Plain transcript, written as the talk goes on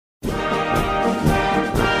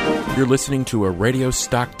You're listening to a Radio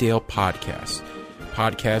Stockdale podcast.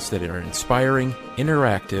 Podcasts that are inspiring,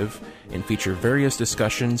 interactive, and feature various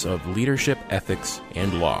discussions of leadership, ethics,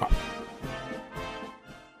 and law.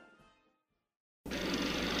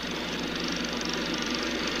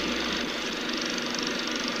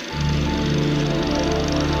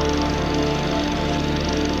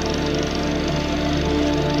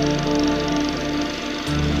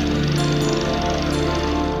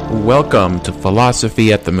 Welcome to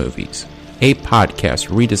Philosophy at the Movies, a podcast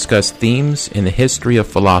where we discuss themes in the history of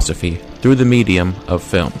philosophy through the medium of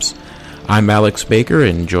films. I'm Alex Baker,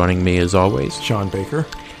 and joining me as always, Sean Baker.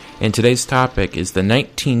 And today's topic is the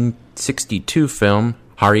 1962 film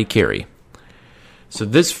Harikiri. So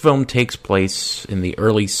this film takes place in the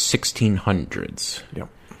early 1600s. Yep.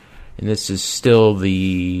 And this is still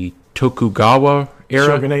the Tokugawa era?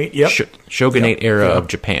 Shogunate, yep. Shogunate era of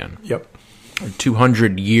Japan. Yep.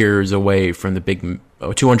 200 years away from the big,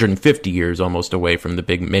 250 years almost away from the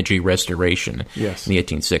big Meiji Restoration in the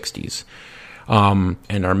 1860s.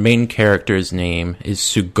 And our main character's name is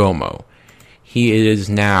Tsugomo. He is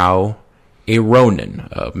now a Ronin,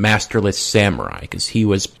 a masterless samurai,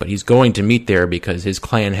 but he's going to meet there because his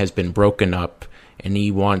clan has been broken up and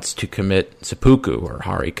he wants to commit seppuku or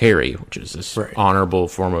harikiri, which is this honorable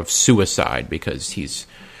form of suicide because he's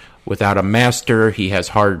without a master, he's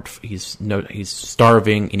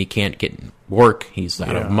starving, and he can't get work. He's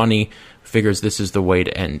out of money. Figures this is the way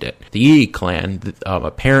to end it. The Ii clan,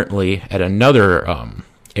 apparently at another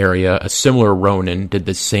area, a similar Ronin did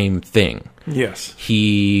the same thing. Yes.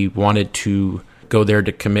 He wanted to go there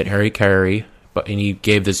to commit harikiri, and he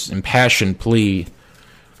gave this impassioned plea,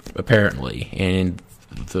 apparently, and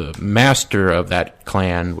the master of that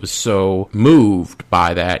clan was so moved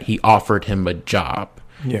by that, he offered him a job.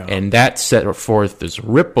 Yeah. And that set forth this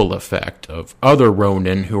ripple effect of other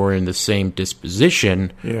Ronin who are in the same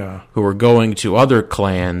disposition, who were going to other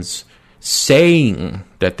clans saying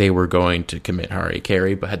that they were going to commit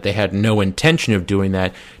harikiri, but they had no intention of doing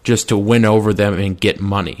that, just to win over them and get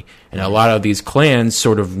money. And a lot of these clans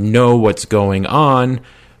sort of know what's going on.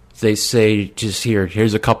 They say, just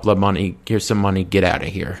here's a couple of money, here's some money, get out of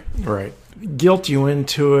here. Right. Guilt you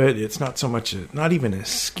into it. It's not so much, not even a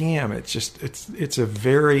scam. It's just, it's a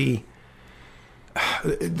very,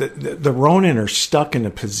 the Ronin are stuck in a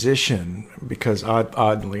position because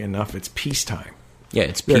oddly enough, it's peacetime. Yeah,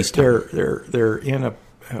 it's peacetime. They're in a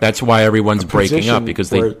that's why everyone's breaking up, because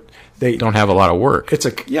they don't have a lot of work. It's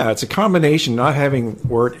a combination, not having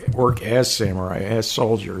work as samurai, as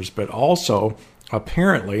soldiers, but also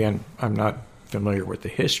apparently, and I'm not familiar with the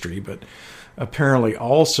history, but apparently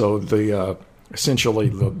also essentially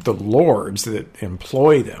the lords that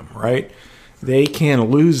employ them, right? They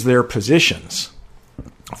can lose their positions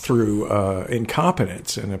through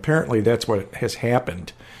incompetence, and apparently that's what has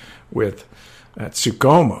happened with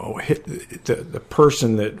Tsugomo. The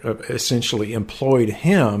person that essentially employed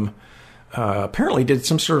him apparently did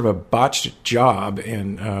some sort of a botched job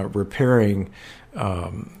in repairing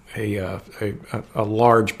a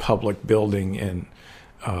large public building in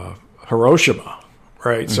Hiroshima,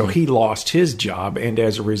 right? Mm-hmm. So he lost his job, and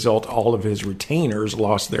as a result, all of his retainers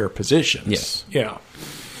lost their positions. Yes. Yeah.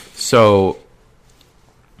 So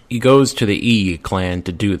he goes to the Ii clan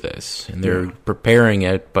to do this, and they're preparing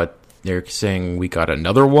it, but they're saying, we got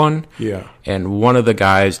another one? Yeah. And one of the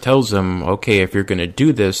guys tells him, okay, if you're going to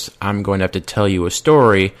do this, I'm going to have to tell you a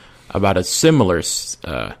story about a similar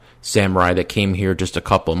samurai that came here just a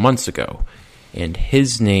couple months ago. And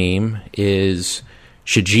his name is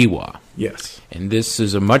Shijiwa. Yes. And this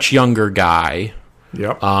is a much younger guy.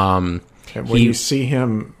 Yep. And when you see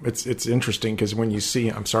him, it's interesting because when you see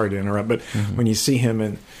him, I'm sorry to interrupt, but when you see him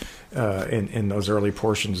in those early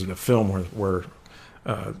portions of the film where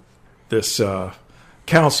this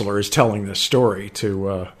counselor is telling this story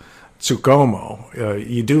to Tsugomo,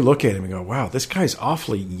 you do look at him and go, wow, this guy's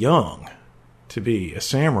awfully young to be a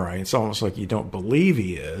samurai. It's almost like you don't believe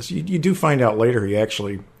he is. You do find out later he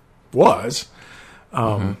actually was.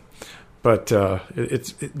 But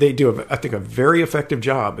they do, I think, a very effective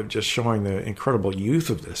job of just showing the incredible youth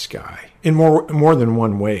of this guy in more than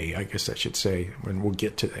one way, I guess I should say, when we'll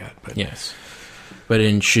get to that. But yes. But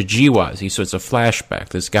in Shijiwa's, so it's a flashback.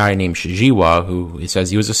 This guy named Shijiwa, who he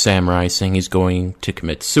says he was a samurai, saying he's going to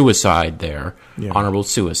commit suicide there, honorable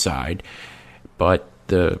suicide. But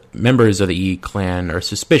the members of the Ii clan are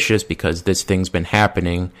suspicious because this thing's been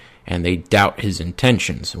happening, and they doubt his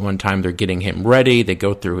intentions. One time they're getting him ready, they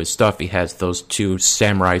go through his stuff. He has those 2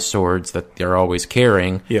 samurai swords that they're always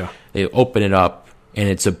carrying. Yeah. They open it up, and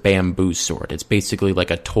it's a bamboo sword. It's basically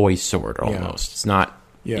like a toy sword almost. It's not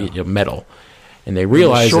metal. And they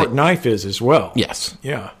realize the short knife is as well. Yes.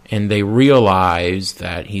 Yeah. And they realize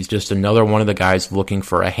that he's just another one of the guys looking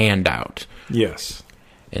for a handout. Yes.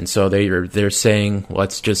 And so they're saying,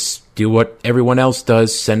 let's just do what everyone else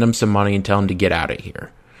does, send him some money and tell him to get out of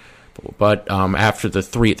here. But after there's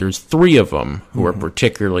three of them who are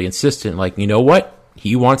particularly insistent, like, you know what?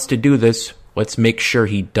 He wants to do this. Let's make sure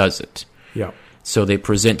he does it. Yeah. So they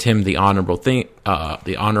present him the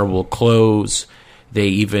honorable clothes.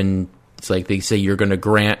 It's like they say you're going to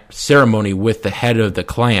grant ceremony with the head of the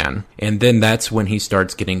clan. And then that's when he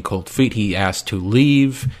starts getting cold feet. He asks to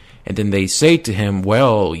leave. And then they say to him,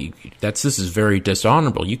 well, this is very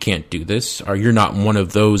dishonorable. You can't do this. Or you're not one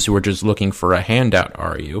of those who are just looking for a handout,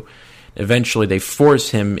 are you? Eventually, they force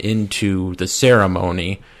him into the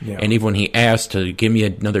ceremony. Yeah. And even when he asks to give me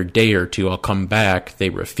another day or two, I'll come back, they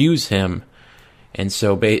refuse him. And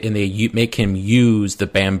so they make him use the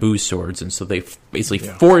bamboo swords. And so they basically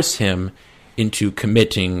force him into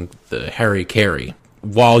committing the hara-kiri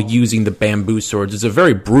while using the bamboo swords. It's a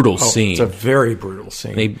very brutal scene. It's a very brutal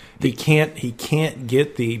scene. He can't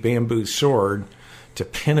get the bamboo sword to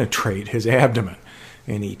penetrate his abdomen.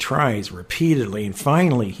 And he tries repeatedly, and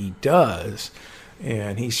finally he does.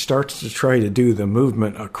 And he starts to try to do the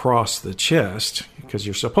movement across the chest, because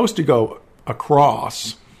you're supposed to go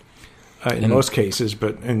across in most cases,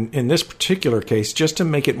 but in this particular case, just to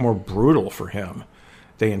make it more brutal for him,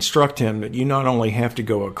 they instruct him that you not only have to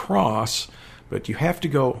go across, but you have to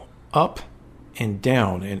go up and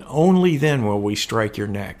down, and only then will we strike your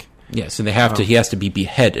neck. Yes, and he has to be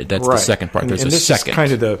beheaded. That's right. The second part. There's and a this second. Is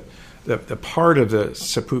kind of the part of the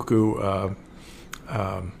seppuku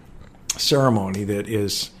ceremony that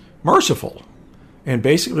is merciful. And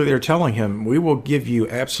basically they're telling him, we will give you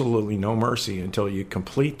absolutely no mercy until you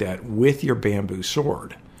complete that with your bamboo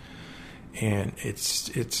sword. And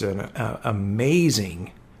it's an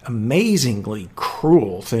amazingly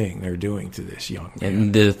cruel thing they're doing to this young man.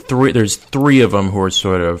 And there's three of them who are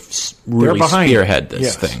sort of really spearhead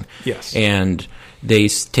this thing. Yes. And they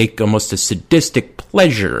take almost a sadistic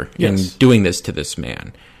pleasure in doing this to this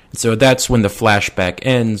man. So that's when the flashback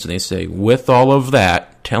ends, and they say, with all of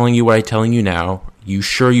that, telling you what I'm telling you now, you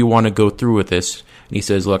sure you want to go through with this? And he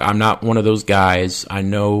says, look, I'm not one of those guys. I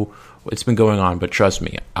know what's been going on, but trust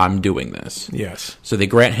me, I'm doing this. Yes. So they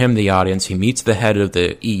grant him the audience. He meets the head of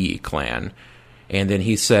the Iyi clan, and then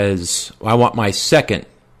he says, I want my second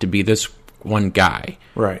to be this one guy.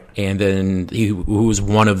 Right. And then who was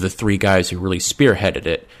one of the three guys who really spearheaded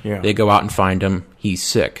it. Yeah. They go out and find him. He's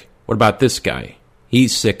sick. What about this guy?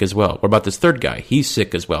 He's sick as well. What about this third guy? He's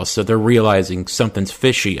sick as well. So they're realizing something's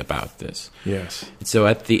fishy about this. Yes.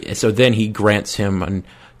 So then he grants him and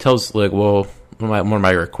tells, like, well, one of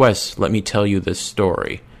my requests, let me tell you this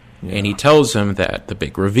story. Yeah. And he tells him that the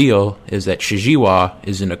big reveal is that Shijiwa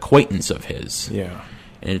is an acquaintance of his. Yeah.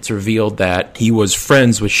 And it's revealed that he was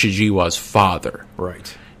friends with Shijiwa's father.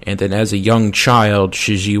 Right. And then as a young child,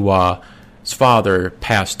 Shijiwa's father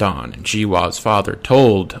passed on. And Shijiwa's father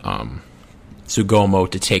told Tsugomo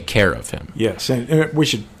to take care of him. Yes, and we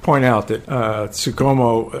should point out that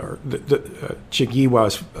Tsugomo, or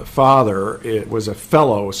Shijiwa's father, was a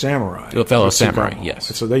fellow samurai. A fellow samurai,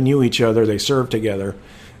 yes. So they knew each other, they served together,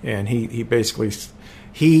 and he basically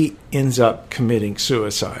ends up committing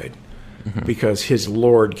suicide because his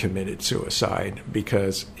lord committed suicide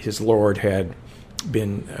because his lord had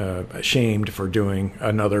been ashamed for doing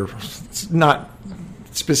another, not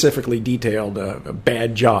specifically detailed, a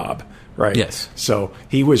bad job. Right. Yes. So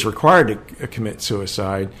he was required to commit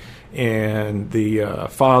suicide, and the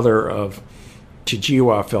father of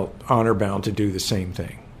Shijiwa felt honor bound to do the same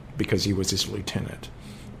thing because he was his lieutenant.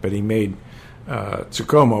 But he made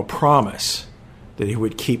Tsugomo promise that he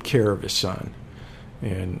would keep care of his son.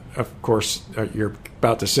 And of course, you're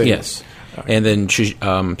about to say yes. And then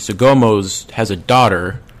Tsugomo has a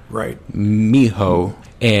daughter, right, Miho,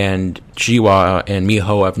 and Shijiwa and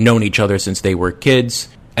Miho have known each other since they were kids.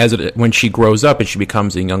 When she grows up and she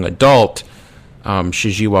becomes a young adult,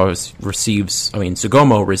 Tsugomo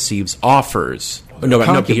receives offers.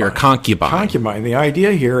 Concubine. Concubine. The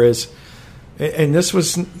idea here is, and this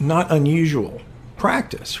was not unusual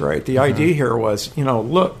practice, right? The idea here was,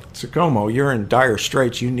 look, Tsugomo, you're in dire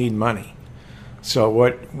straits. You need money. So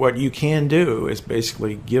what you can do is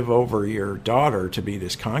basically give over your daughter to be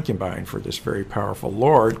this concubine for this very powerful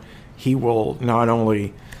lord. He will not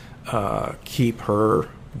only keep her,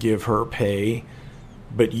 give her pay,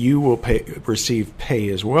 but you will receive pay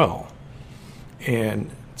as well. And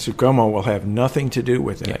Tsugomo will have nothing to do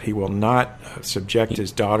with that. Yeah. He will not subject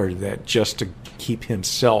his daughter to that just to keep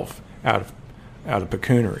himself out of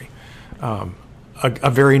pecuniary. A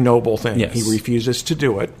very noble thing. Yes. He refuses to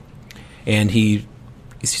do it. and he's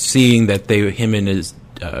seeing that him and his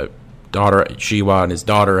daughter Jiwa and his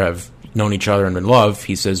daughter have known each other and in love.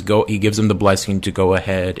 He says he gives them the blessing to go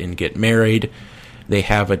ahead and get married. They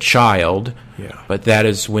have a child, but that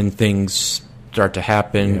is when things start to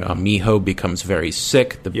happen. Miho becomes very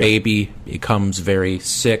sick. The baby becomes very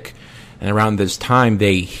sick. And around this time,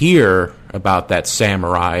 they hear about that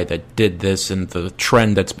samurai that did this and the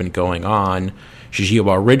trend that's been going on.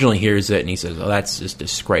 Shijiwa originally hears it, and he says, that's just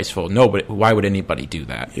disgraceful. No, but why would anybody do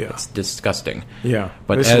that? Yeah. It's disgusting. Yeah.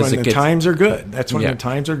 But this as is when the times are good. That's when the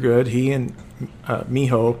times are good. He and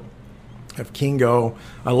Miho of Kingo,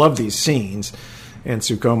 I love these scenes. And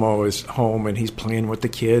Tsukumo is home, and he's playing with the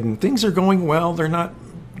kid, and things are going well. They're not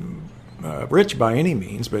rich by any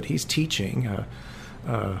means, but he's teaching.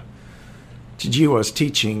 Chijiwa's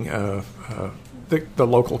teaching the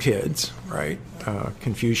local kids, right?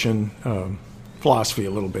 Confucian philosophy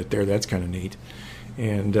a little bit there. That's kind of neat.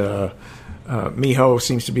 And Miho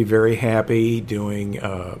seems to be very happy doing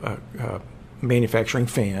manufacturing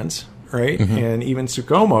fans, right? Mm-hmm. And even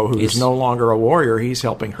Tsukumo, who is no longer a warrior, he's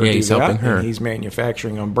helping her do that. Helping her. And he's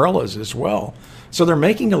manufacturing umbrellas as well. So they're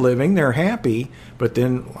making a living, they're happy, but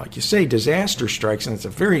then, like you say, disaster strikes, and it's a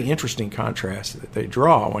very interesting contrast that they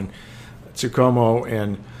draw when Tsukumo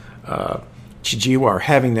and Chijiwa are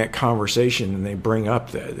having that conversation, and they bring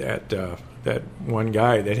up that one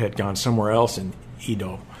guy that had gone somewhere else in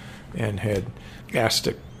Edo and had asked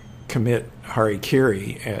to commit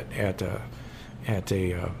harikiri at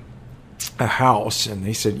a house, and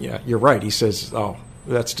he said, "Yeah, you're right." He says, "Oh,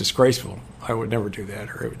 that's disgraceful. I would never do that,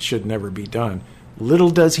 or it should never be done."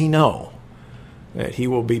 Little does he know that he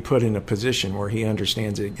will be put in a position where he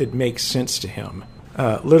understands it makes sense to him.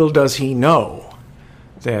 Little does he know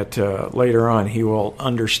that later on he will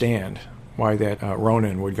understand why that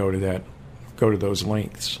Ronin would go to those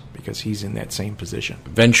lengths, because he's in that same position.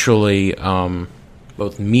 Eventually,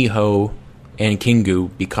 both Miho and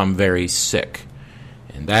Kingu become very sick,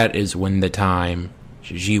 and that is when the time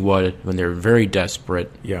Shijiwa, when they're very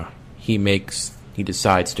desperate, he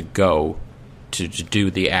decides to go to do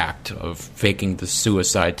the act of faking the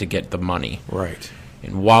suicide to get the money. Right.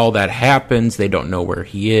 And while that happens, they don't know where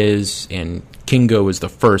he is, and Kingo is the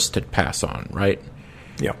first to pass on, right?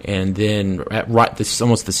 Yeah. And then at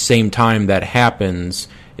almost the same time that happens,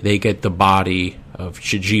 they get the body of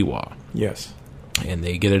Shijiwa. Yes. And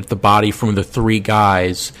they get the body from the three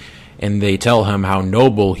guys, and they tell him how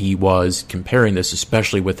noble he was, comparing this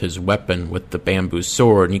especially with his weapon, with the bamboo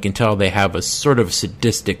sword. And you can tell they have a sort of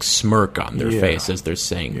sadistic smirk on their face as they're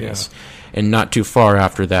saying this. And not too far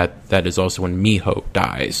after that, that is also when Miho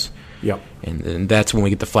dies. Yep. And then that's when we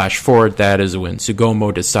get the flash forward. That is when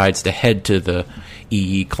Tsukumo decides to head to the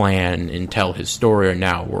Ii clan and tell his story, and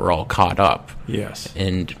now we're all caught up. Yes.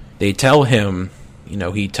 And they tell him,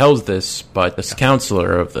 he tells this, but this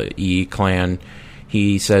counselor of the Ii clan,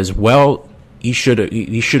 he says, well, he should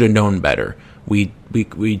have known better. We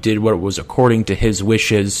did what was according to his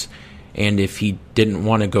wishes, and if he didn't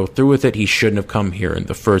want to go through with it, he shouldn't have come here in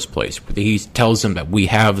the first place. He tells him that we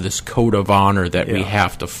have this code of honor that we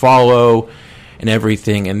have to follow and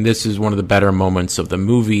everything, and this is one of the better moments of the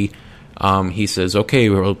movie. He says,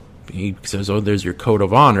 okay, he says, oh, there's your code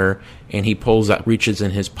of honor, and he reaches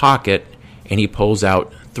in his pocket, and he pulls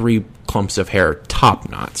out 3 clumps of hair, top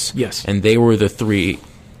knots. Yes. And they were the 3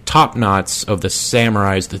 top knots of the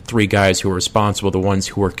samurais, the 3 guys who were responsible, the ones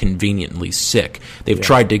who were conveniently sick. They've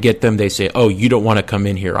tried to get them. They say, oh, you don't want to come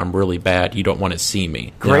in here. I'm really bad. You don't want to see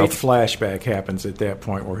me. Great flashback happens at that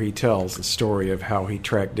point where he tells the story of how he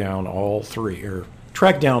tracked down all 3, or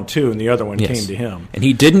tracked down 2, and the other one came to him. And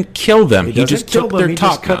he didn't kill them. He just took their top knots. He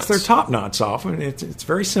just cuts their top knots off, and it's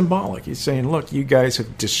very symbolic. He's saying, look, you guys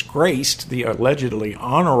have disgraced the allegedly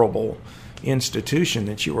honorable institution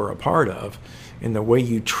that you were a part of in the way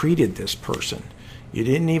you treated this person. You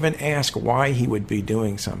didn't even ask why he would be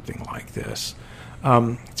doing something like this.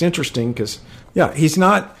 It's interesting because,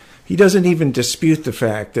 he doesn't even dispute the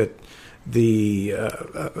fact that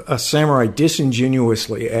a samurai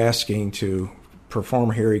disingenuously asking to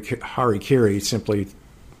perform harikiri simply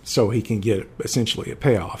so he can get essentially a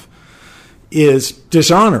payoff is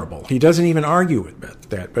dishonorable. He doesn't even argue with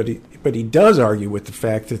that, but he does argue with the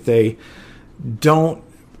fact that they don't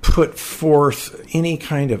put forth any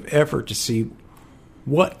kind of effort to see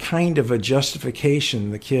what kind of a justification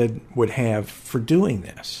the kid would have for doing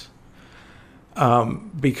this.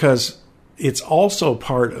 Because it's also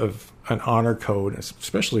part of an honor code,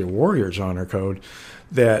 especially a warrior's honor code,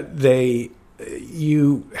 that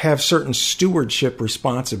you have certain stewardship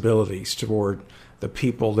responsibilities toward the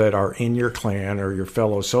people that are in your clan or your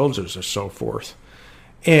fellow soldiers or so forth.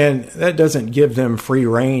 And that doesn't give them free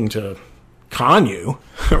rein to con you,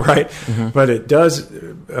 right? Mm-hmm. But it does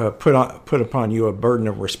put upon you a burden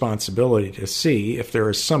of responsibility to see if there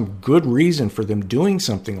is some good reason for them doing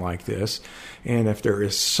something like this, and if there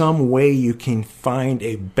is some way you can find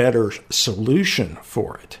a better solution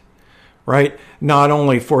for it, right? Not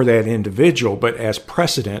only for that individual, but as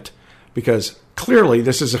precedent, because clearly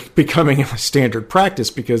this is becoming a standard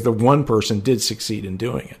practice because the one person did succeed in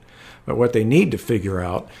doing it. But what they need to figure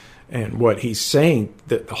out, and what he's saying,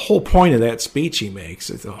 that the whole point of that speech he makes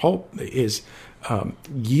is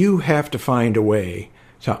you have to find a way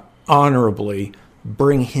to honorably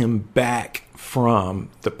bring him back from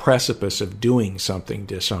the precipice of doing something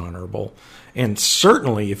dishonorable. And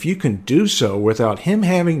certainly if you can do so without him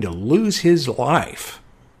having to lose his life,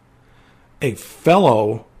 a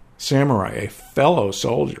fellow samurai, a fellow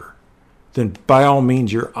soldier, then by all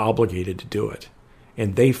means you're obligated to do it.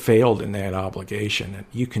 And they failed in that obligation. And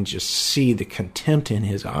you can just see the contempt in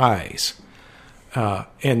his eyes.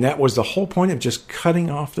 And that was the whole point of just cutting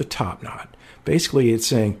off the top knot. Basically, it's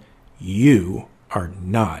saying, you are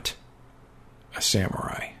not a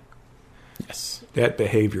samurai. Yes. That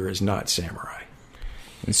behavior is not samurai.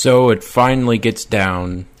 And so it finally gets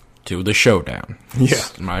down to the showdown.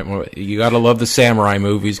 Yeah. You got to love the samurai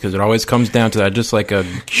movies because it always comes down to that, just like a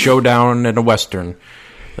showdown in a Western.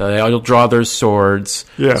 They all draw their swords.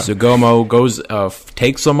 Yeah. Tsugomo goes,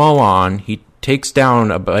 takes them all on. He takes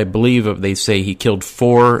down, I believe they say he killed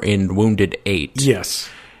 4 and wounded 8. Yes.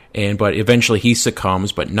 But eventually he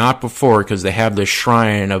succumbs, but not before, because they have the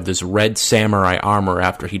shrine of this red samurai armor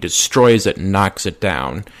after he destroys it and knocks it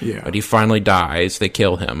down. Yeah. But he finally dies. They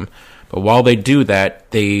kill him. But while they do that,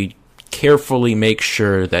 they carefully make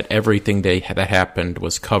sure that everything that happened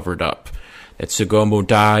was covered up. That Tsugomo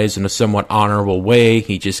dies in a somewhat honorable way.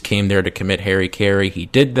 He just came there to commit harikiri. He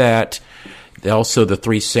did that. Also, the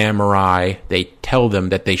 3 samurai, they tell them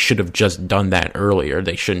that they should have just done that earlier.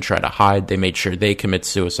 They shouldn't try to hide. They made sure they commit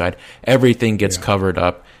suicide. Everything gets covered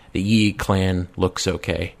up. The Yi clan looks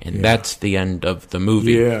okay. And that's the end of the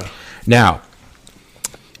movie. Yeah. Now,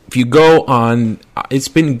 if you go on,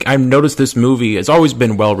 I've noticed this movie has always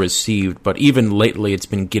been well received, but even lately it's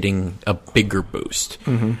been getting a bigger boost.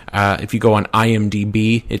 Mm-hmm. If you go on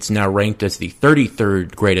IMDb, it's now ranked as the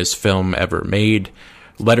 33rd greatest film ever made.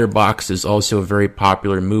 Letterboxd is also a very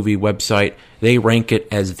popular movie website. They rank it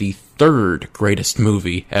as the 3rd greatest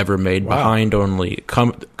movie ever made, behind only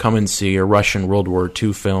Come and See, a Russian World War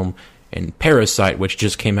II film, and Parasite, which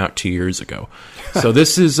just came out 2 years ago. So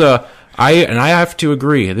this is I have to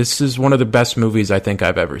agree. This is one of the best movies I think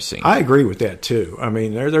I've ever seen. I agree with that too. I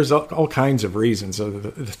mean, there's all kinds of reasons. The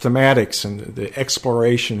thematics and the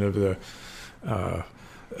exploration of the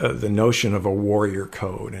notion of a warrior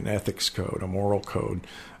code, an ethics code, a moral code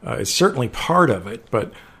is certainly part of it.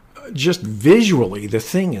 But just visually, the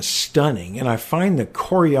thing is stunning, and I find the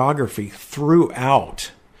choreography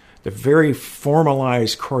throughout, the very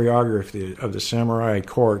formalized choreography of the samurai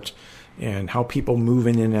court, and how people move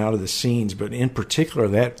in and out of the scenes, but in particular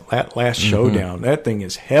that last showdown, that thing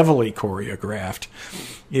is heavily choreographed.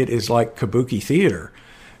 It is like kabuki theater,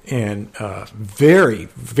 and very,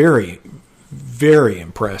 very, very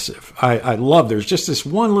impressive. I love. There's just this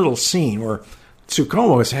one little scene where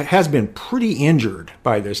Tsugomo has been pretty injured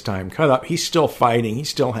by this time, cut up. He's still fighting. He's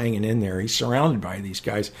still hanging in there. He's surrounded by these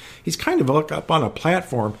guys. He's kind of up on a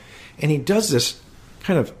platform, and he does this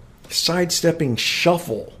kind of sidestepping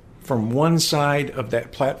shuffle from one side of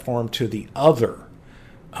that platform to the other.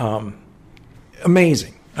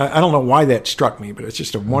 Amazing. I don't know why that struck me, but it's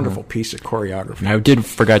just a wonderful piece of choreography. I did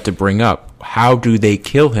forget to bring up, how do they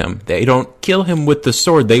kill him? They don't kill him with the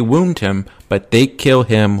sword. They wound him, but they kill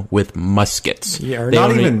him with muskets. Yeah, or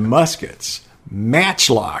not even muskets.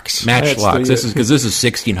 Matchlocks. Matchlocks. This is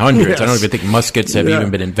 1600s. Yes. I don't even think muskets have even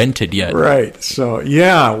been invented yet. Right. So,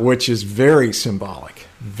 which is very symbolic.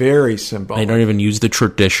 Very symbolic. They don't even use the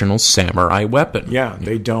traditional samurai weapon. Yeah,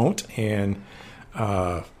 they don't. And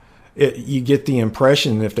you get the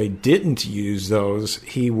impression that if they didn't use those,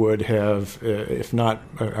 he would have, if not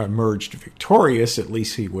emerged victorious, at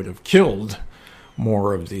least he would have killed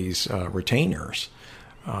more of these retainers.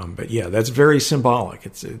 But that's very symbolic.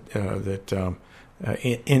 It's that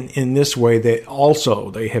in this way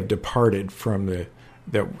they have departed from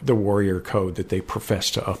the warrior code that they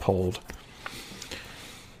profess to uphold.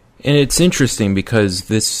 And it's interesting because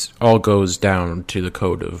this all goes down to the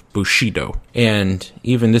code of Bushido. And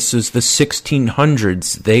even this is the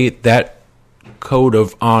 1600s. That code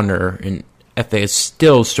of honor and ethics is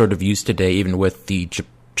still sort of used today, even with the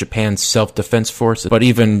Japan's self-defense forces. But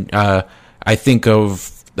even I think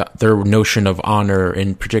of their notion of honor,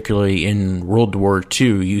 and particularly in World War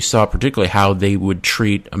II, you saw particularly how they would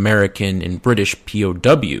treat American and British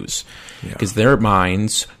POWs, because their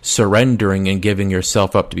minds, surrendering and giving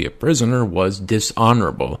yourself up to be a prisoner was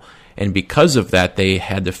dishonorable. And because of that, they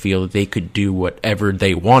had to feel that they could do whatever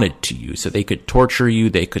they wanted to you. So they could torture you,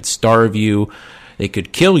 they could starve you, they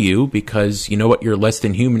could kill you, because you know what, you're less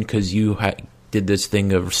than human because you did this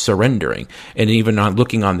thing of surrendering. And even on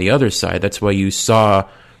looking on the other side, that's why you saw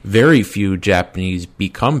very few Japanese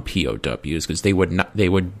become POWs, because they would do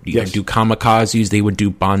kamikazes, they would do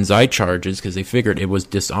banzai charges, because they figured it was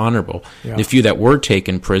dishonorable. Yeah. The few that were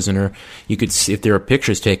taken prisoner, you could see, if there are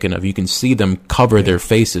pictures taken of, you can see them cover their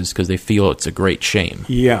faces because they feel it's a great shame.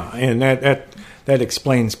 Yeah, and that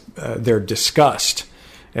explains their disgust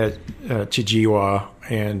at Chijiwa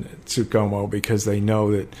and Tsukumo, because they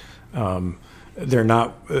know that they're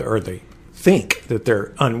not, or they think that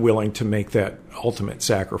they're unwilling to make that ultimate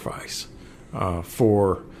sacrifice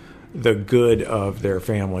for the good of their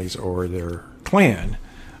families or their clan.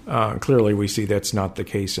 Clearly, we see that's not the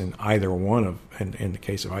case in the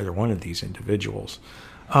case of either one of these individuals.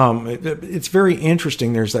 It's very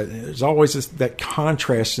interesting. There's always that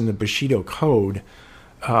contrast in the Bushido Code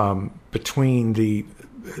between the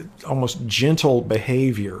almost gentle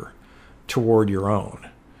behavior toward your own,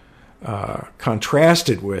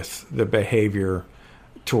 contrasted with the behavior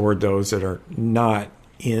toward those that are not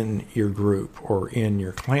in your group or in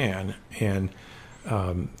your clan. And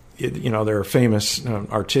there are famous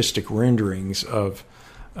artistic renderings of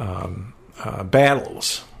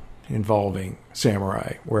battles involving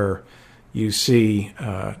samurai, where you see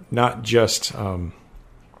not just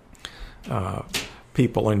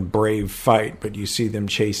people in brave fight, but you see them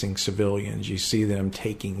chasing civilians, you see them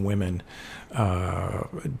taking women,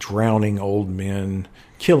 drowning old men,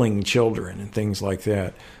 killing children, and things like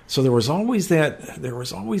that. So there was always that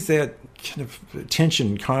kind of tension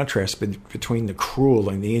and contrast between the cruel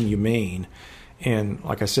and the inhumane, and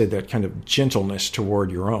like I said, that kind of gentleness toward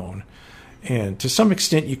your own. And to some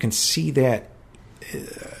extent, you can see that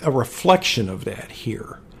a reflection of that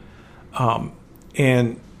here,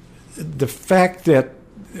 and the fact that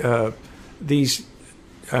these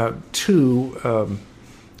two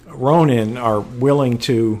Ronin are willing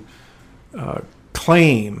to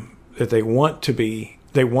claim that they want to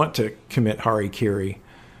commit harikiri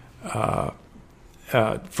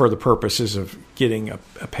for the purposes of getting a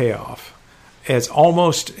payoff, as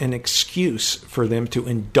almost an excuse for them to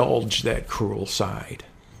indulge that cruel side.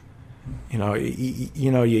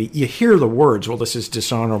 You hear the words, well, this is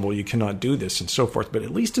dishonorable, you cannot do this, and so forth. But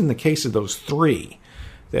at least in the case of those three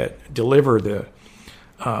that deliver the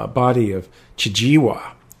body of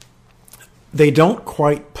Chijiwa, they don't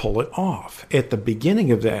quite pull it off. At the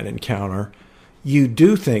beginning of that encounter, you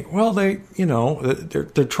do think, well,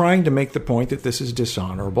 they're trying to make the point that this is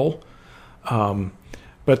dishonorable,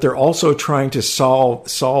 but they're also trying to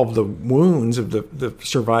solve the wounds of the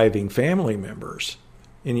surviving family members.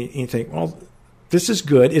 And you think, well, this is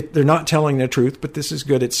good. They're not telling the truth, but this is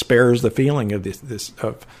good. It spares the feeling of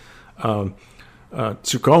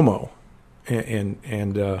Tsukumo and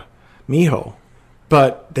Miho,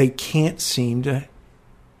 but they can't seem to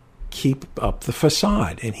keep up the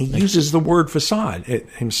facade. And he uses the word facade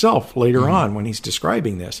himself later on when he's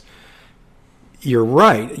describing this. You're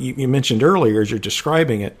right. You mentioned earlier, as you're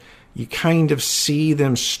describing it, you kind of see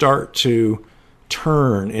them start to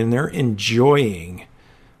turn, and they're enjoying.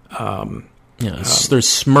 They're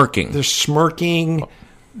smirking. They're smirking.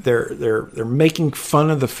 They're making fun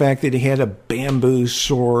of the fact that he had a bamboo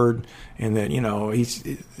sword, and that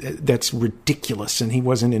that's ridiculous, and he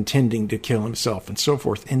wasn't intending to kill himself, and so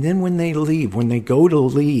forth. And then when they go to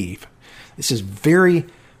leave, this is very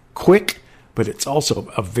quick, but it's also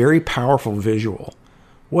a very powerful visual.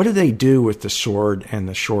 What do they do with the sword and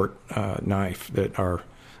the short knife that are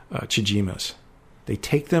Chijima's? They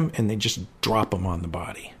take them and they just drop them on the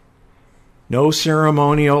body. No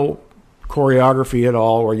ceremonial choreography at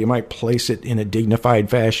all, where you might place it in a dignified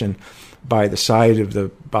fashion by the side of the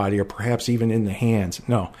body, or perhaps even in the hands.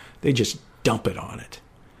 No, they just dump it on it.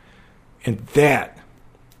 And that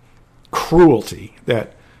cruelty,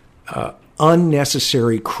 that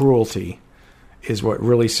unnecessary cruelty, is what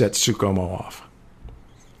really sets Tsukumo off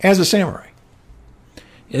as a samurai.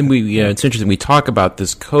 And it's interesting, we talk about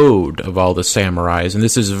this code of all the samurais, and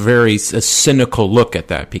this is a cynical look at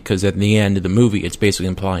that, because at the end of the movie, it's basically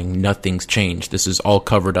implying nothing's changed. This is all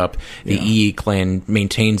covered up. The Ii clan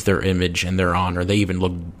maintains their image and their honor. They even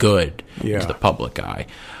look good to the public eye.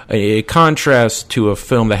 A contrast to a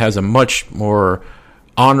film that has a much more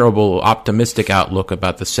honorable, optimistic outlook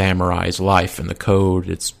about the samurai's life and the code.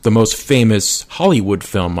 It's the most famous Hollywood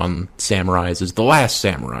film on samurais is The Last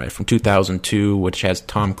Samurai from 2002, which has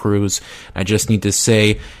Tom Cruise. I just need to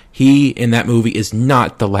say, he, in that movie, is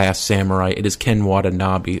not the last samurai. It is Ken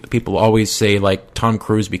Watanabe. People always say, like, Tom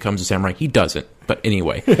Cruise becomes a samurai. He doesn't. But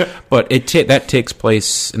anyway, but that takes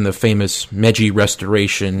place in the famous Meiji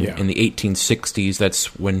Restoration in the 1860s.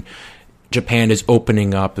 That's when Japan is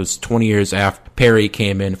opening up. It was 20 years after Perry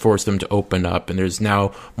came in, forced them to open up, and there's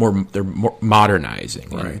now they're more modernizing.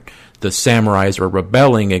 Right. And the samurais are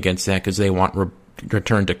rebelling against that because they want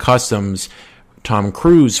return to customs. Tom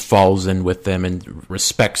Cruise falls in with them and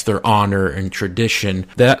respects their honor and tradition.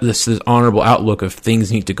 This honorable outlook of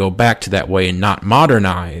things need to go back to that way and not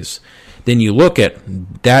modernize. Then you look at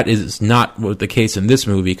that is not the case in this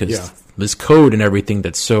movie because this code and everything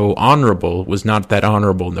that's so honorable was not that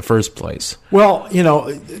honorable in the first place. Well,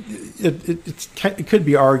 it could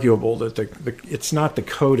be arguable that it's not the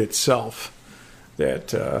code itself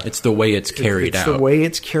that it's the way it's carried out. It's the way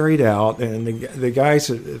it's carried out, and the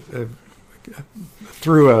guys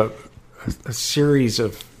through a series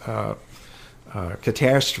of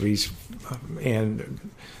catastrophes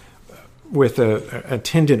and with a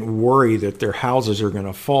attendant worry that their houses are going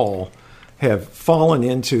to fall, have fallen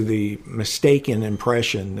into the mistaken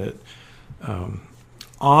impression that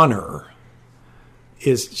honor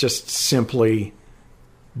is just simply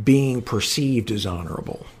being perceived as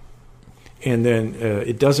honorable. And then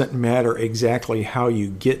it doesn't matter exactly how you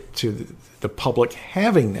get to the public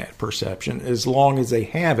having that perception. As long as they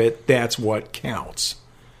have it, that's what counts.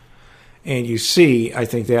 And you see, I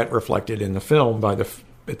think that reflected in the film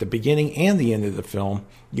at the beginning and the end of the film,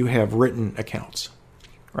 you have written accounts,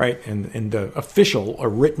 right? And the official, a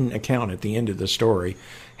written account at the end of the story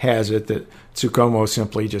has it that Tsukumo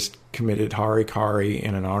simply just committed harikari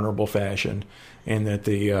in an honorable fashion, and that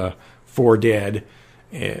the 4 dead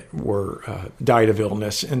were died of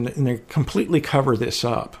illness, and they completely cover this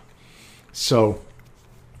up. So,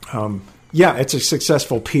 it's a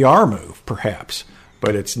successful PR move, perhaps,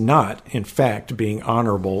 but it's not, in fact, being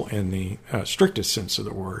honorable in the strictest sense of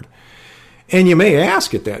the word. And you may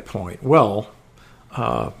ask at that point, well,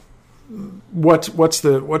 what's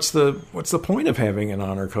the point of having an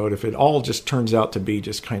honor code if it all just turns out to be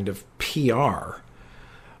just kind of PR?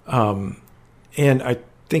 And I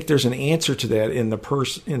think there's an answer to that in the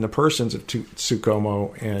persons of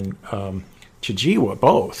Tsukumo and Chijiwa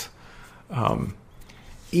both.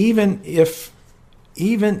 Even if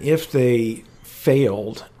they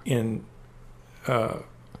failed in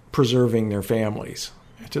preserving their families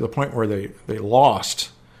to the point where they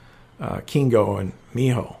lost Kingo and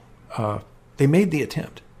Miho, they made the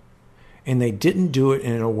attempt, and they didn't do it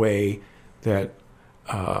in a way that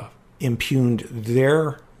impugned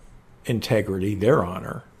their integrity, their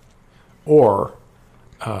honor, or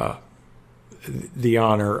the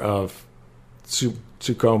honor of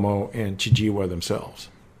Tsukumo and Chijiwa themselves.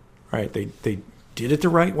 Right? They did it the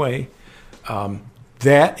right way.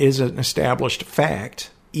 That is an established fact,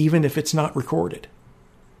 even if it's not recorded.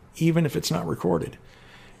 Even if it's not recorded.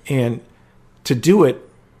 And to do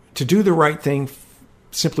the right thing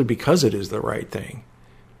simply because it is the right thing,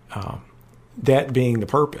 that being the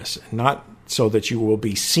purpose, not so that you will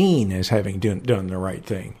be seen as having done the right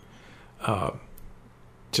thing.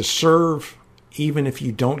 To serve, even if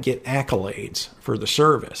you don't get accolades for the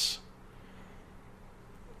service,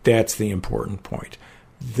 that's the important point.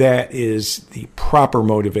 That is the proper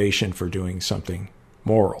motivation for doing something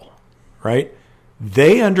moral, right?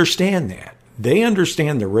 They understand that. They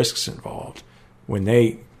understand the risks involved when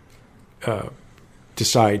they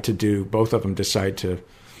both of them decide to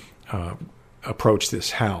approach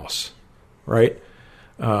this house, right?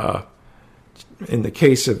 In the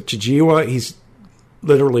case of Chijiwa, he's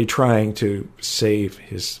literally trying to save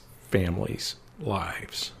his family's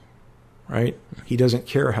lives, right? He doesn't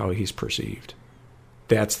care how he's perceived.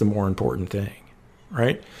 That's the more important thing,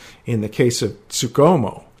 right? In the case of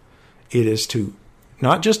Tsukumo, it is to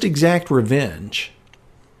not just exact revenge,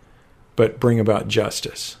 but bring about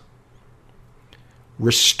justice.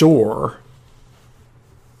 Restore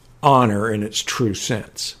honor in its true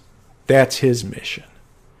sense. That's his mission.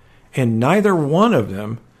 And neither one of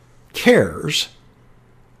them cares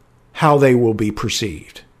how they will be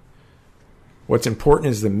perceived. What's important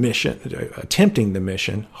is the mission, attempting the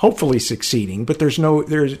mission, hopefully succeeding, but there's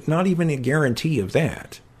not even a guarantee of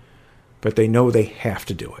that. But they know they have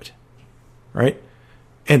to do it, right?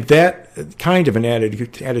 And that kind of an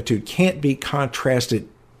attitude can't be contrasted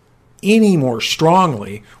any more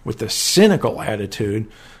strongly with the cynical attitude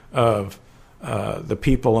of the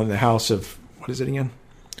people in the house of, what is it again?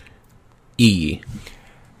 E.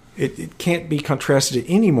 it can't be contrasted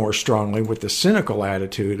any more strongly with the cynical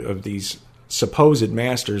attitude of these supposed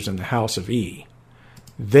masters in the House of E.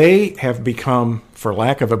 They have become, for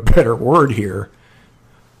lack of a better word here,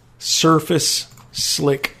 surface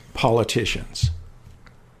slick politicians.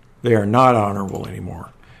 They are not honorable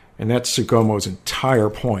anymore. And that's Tsukumo's entire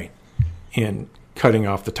point in cutting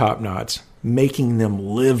off the top knots, making them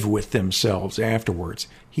live with themselves afterwards.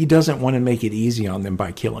 He doesn't want to make it easy on them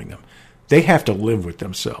by killing them. They have to live with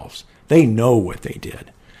themselves. They know what they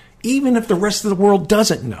did. Even if the rest of the world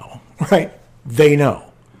doesn't know, right? They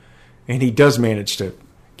know. And he does manage to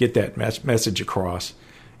get that message across.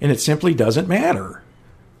 And it simply doesn't matter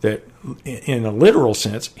that, in a literal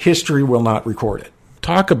sense, history will not record it.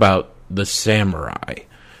 Talk about the samurai.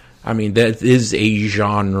 I mean, that is a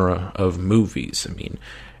genre of movies.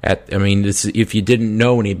 If you didn't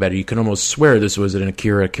know any better, you can almost swear this was an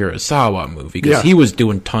Akira Kurosawa movie, because he was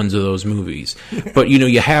doing tons of those movies. But,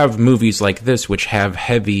 you have movies like this which have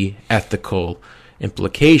heavy ethical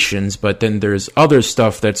implications, but then there's other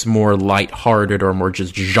stuff that's more lighthearted or more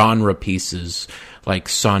just genre pieces, like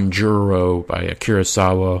Sanjuro by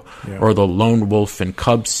Kurosawa, or the Lone Wolf and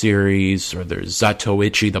Cub series, or there's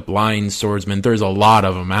Zatoichi, the Blind Swordsman. There's a lot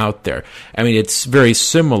of them out there. I mean, it's very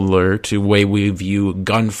similar to the way we view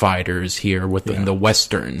gunfighters here in the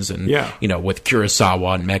Westerns, and with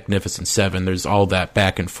Kurosawa and Magnificent Seven. There's all that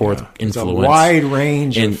back and forth influence. It's a wide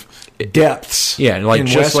range of depths. Yeah, like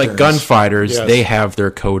just Westerns. Like gunfighters, they have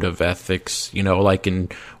their code of ethics. Like in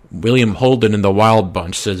William Holden in The Wild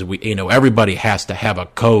Bunch says, everybody has to have a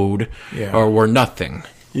code, or we're nothing.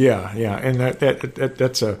 Yeah, and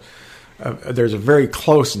that's there's a very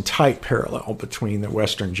close and tight parallel between the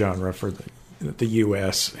Western genre for the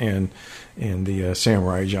U.S. and the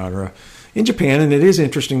samurai genre in Japan. And it is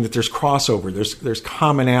interesting that there's crossover. There's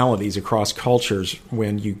commonalities across cultures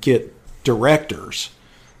when you get directors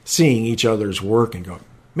seeing each other's work and going,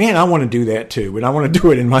 man, I want to do that too, but I want to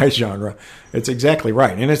do it in my genre. It's exactly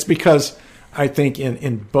right. And it's because I think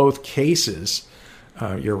in both cases,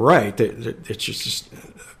 you're right, that it's just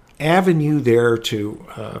avenue there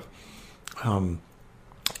to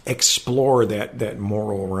explore that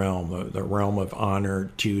moral realm, the realm of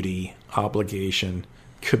honor, duty, obligation,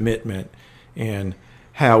 commitment, and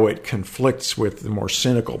how it conflicts with the more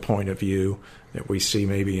cynical point of view that we see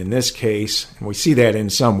maybe in this case, and we see that in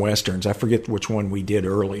some Westerns. I forget which one we did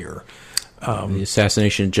earlier. The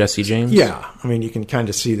assassination of Jesse James? Yeah. I mean, you can kind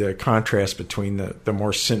of see the contrast between the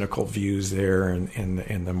more cynical views there and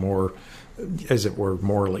the more, as it were,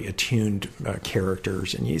 morally attuned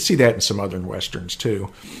characters. And you see that in some other Westerns, too.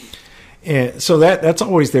 And so that's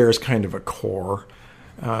always there as kind of a core.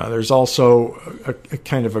 There's also a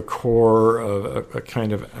kind of a core of a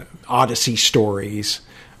kind of Odyssey stories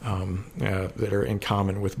that are in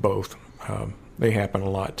common with both. They happen a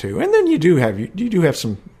lot too, and then you do have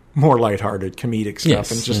some more lighthearted comedic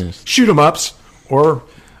stuff, and just shoot 'em ups or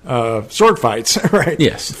sword fights, right?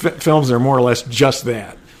 Yes, films are more or less just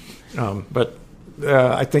that. But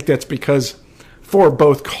I think that's because for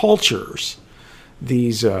both cultures,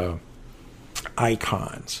 these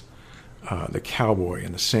icons, the cowboy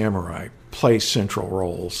and the samurai, play central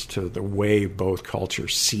roles to the way both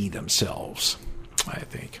cultures see themselves, I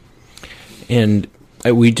think. And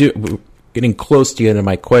we're getting close to the end of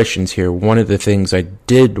my questions here. One of the things I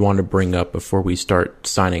did want to bring up before we start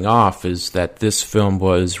signing off is that this film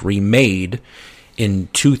was remade in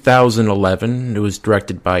 2011. It was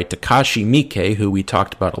directed by Takashi Miike, who we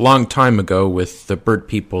talked about a long time ago with The Bird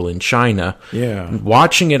People in China. Yeah.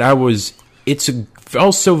 Watching it, it's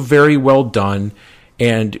also very well done.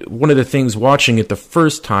 And one of the things watching it the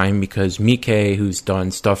first time, because Miike, who's done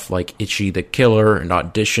stuff like Ichi the Killer and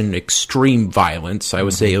Audition, extreme violence, I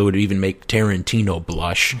would say it would even make Tarantino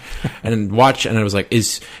blush. And I was like,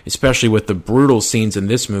 especially with the brutal scenes in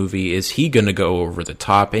this movie, is he going to go over the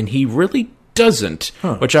top? And he really doesn't,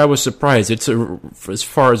 which I was surprised. As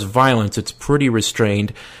far as violence, it's pretty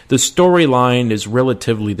restrained. The storyline is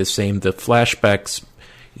relatively the same. The flashbacks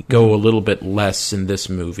go a little bit less in this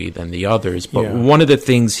movie than the others. But one of the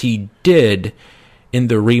things he did in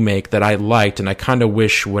the remake that I liked and I kind of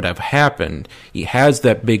wish would have happened, he has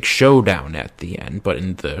that big showdown at the end. But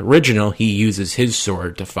in the original, he uses his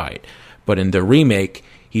sword to fight. But in the remake,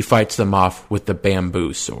 he fights them off with the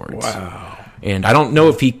bamboo swords. Wow. And I don't know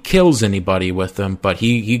if he kills anybody with them, but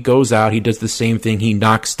he goes out, he does the same thing. He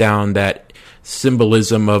knocks down that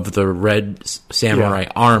symbolism of the red samurai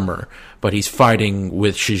armor, but he's fighting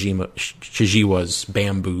with Shijiwa's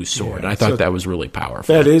bamboo sword. And I thought that was really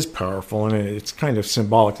powerful. That is powerful, and it's kind of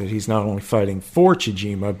symbolic that he's not only fighting for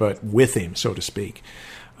Chijima, but with him, so to speak.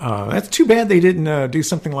 That's too bad they didn't do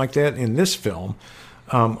something like that in this film.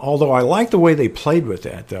 Although I like the way they played with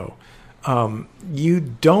that, though. You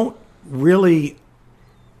don't really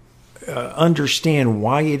understand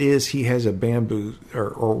why it is he has a bamboo,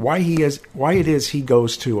 or why it is he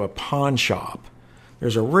goes to a pawn shop.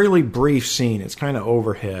 There's a really brief scene. It's kind of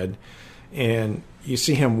overhead, and you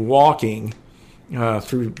see him walking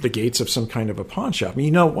through the gates of some kind of a pawn shop.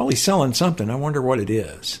 And well, he's selling something. I wonder what it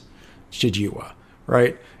is. Chijiwa,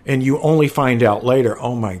 right? And you only find out later,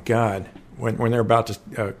 oh my God, when they're about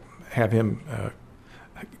to have him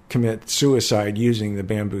commit suicide using the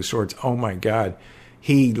bamboo swords, oh my God,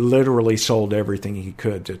 he literally sold everything he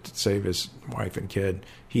could to save his wife and kid.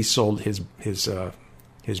 He sold his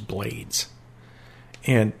blades.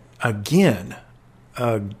 And again,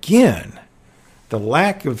 the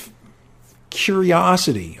lack of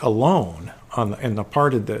curiosity alone on the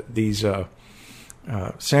part of these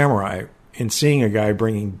samurai in seeing a guy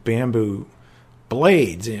bringing bamboo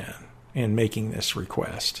blades in and making this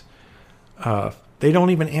request. They don't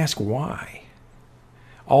even ask why.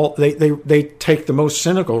 They take the most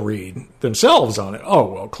cynical read themselves on it.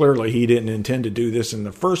 Oh, well, clearly he didn't intend to do this in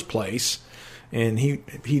the first place, and he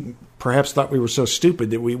perhaps thought we were so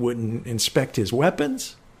stupid that we wouldn't inspect his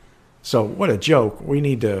weapons. So what a joke. We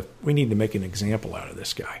need to make an example out of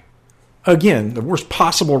this guy. Again, the worst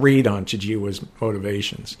possible read on Chijiwa's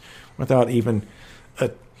motivations, without even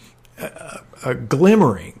a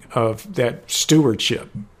glimmering of that stewardship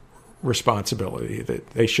responsibility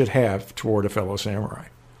that they should have toward a fellow samurai.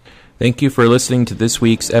 Thank you for listening to this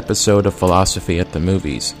week's episode of Philosophy at the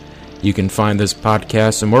Movies. You can find this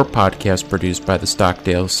podcast and more podcasts produced by the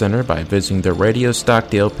Stockdale Center by visiting the Radio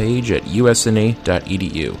Stockdale page at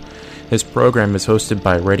usna.edu. This program is hosted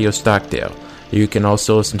by Radio Stockdale. You can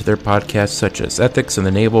also listen to their podcasts such as Ethics and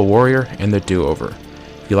the Naval Warrior and The Do-Over.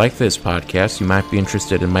 If you like this podcast, you might be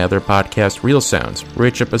interested in my other podcast, Real Sounds, where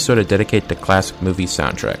each episode is dedicated to classic movie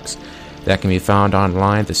soundtracks. That can be found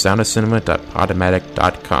online at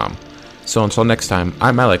thesoundofcinema.podomatic.com. So until next time,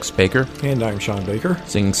 I'm Alex Baker. And I'm Sean Baker.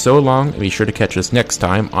 Saying so long, and be sure to catch us next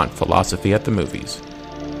time on Philosophy at the Movies.